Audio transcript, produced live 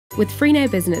With FreeNow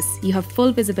Business, you have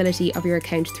full visibility of your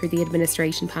account through the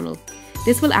administration panel.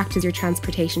 This will act as your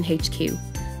transportation HQ,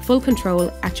 full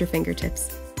control at your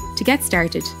fingertips. To get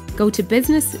started, go to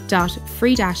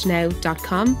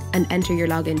business.free-now.com and enter your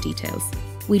login details.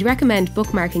 We'd recommend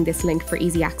bookmarking this link for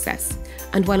easy access,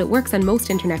 and while it works on most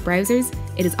internet browsers,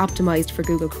 it is optimised for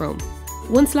Google Chrome.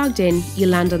 Once logged in,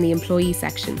 you'll land on the Employee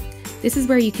section. This is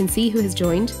where you can see who has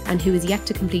joined and who is yet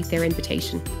to complete their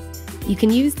invitation. You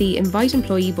can use the Invite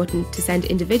Employee button to send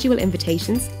individual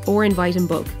invitations or invite in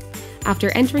bulk. After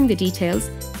entering the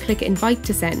details, click Invite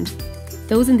to send.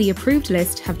 Those in the approved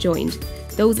list have joined.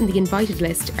 Those in the invited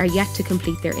list are yet to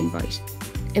complete their invite.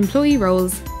 Employee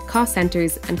roles, cost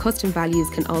centres and custom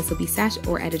values can also be set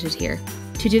or edited here.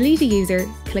 To delete a user,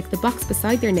 click the box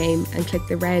beside their name and click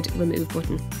the red Remove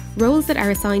button. Roles that are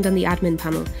assigned on the admin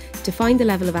panel define the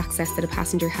level of access that a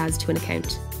passenger has to an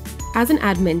account. As an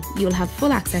admin, you will have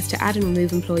full access to add and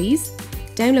remove employees,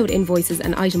 download invoices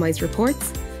and itemised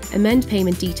reports, amend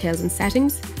payment details and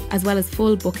settings, as well as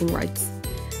full booking rights.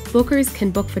 Bookers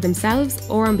can book for themselves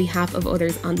or on behalf of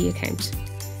others on the account.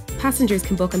 Passengers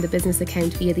can book on the business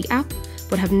account via the app,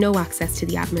 but have no access to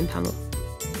the admin panel.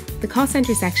 The cost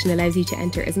centre section allows you to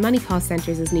enter as many cost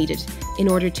centres as needed in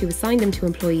order to assign them to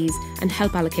employees and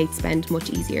help allocate spend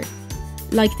much easier.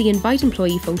 Like the Invite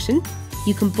Employee function,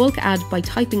 you can bulk add by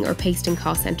typing or pasting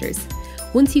cost centres.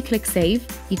 Once you click Save,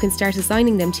 you can start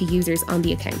assigning them to users on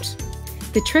the account.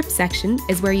 The Trip section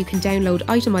is where you can download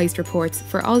itemised reports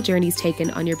for all journeys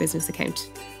taken on your business account.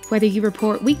 Whether you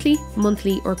report weekly,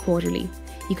 monthly or quarterly,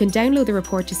 you can download the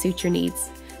report to suit your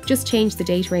needs. Just change the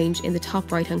date range in the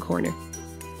top right-hand corner.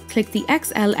 Click the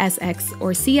XLSX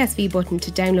or CSV button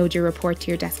to download your report to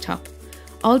your desktop.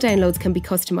 All downloads can be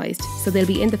customised, so they'll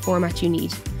be in the format you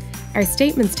need. Our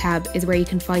Statements tab is where you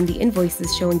can find the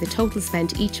invoices showing the total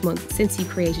spent each month since you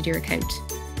created your account.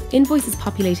 Invoices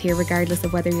populate here regardless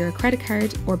of whether you're a credit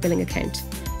card or billing account.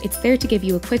 It's there to give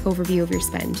you a quick overview of your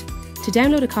spend. To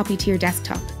download a copy to your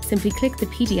desktop, simply click the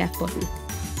PDF button.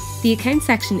 The Account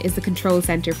section is the control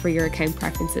centre for your account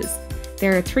preferences.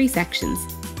 There are 3 sections.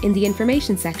 In the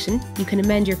Information section, you can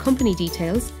amend your company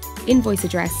details, invoice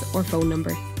address or phone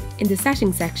number. In the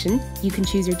Settings section, you can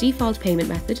choose your default payment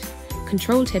method,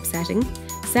 control tip setting,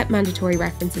 set mandatory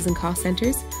references and cost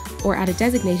centres, or add a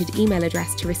designated email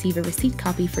address to receive a receipt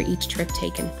copy for each trip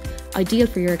taken, ideal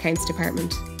for your accounts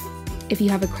department. If you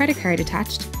have a credit card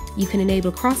attached, you can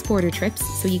enable cross-border trips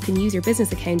so you can use your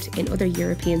business account in other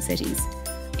European cities.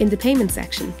 In the Payment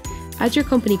section, add your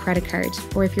company credit card,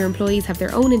 or if your employees have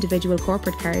their own individual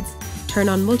corporate cards, turn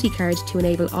on multi-card to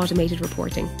enable automated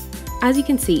reporting. As you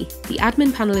can see, the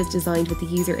admin panel is designed with the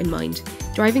user in mind,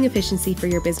 driving efficiency for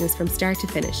your business from start to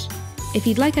finish. If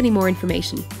you'd like any more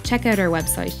information, check out our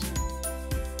website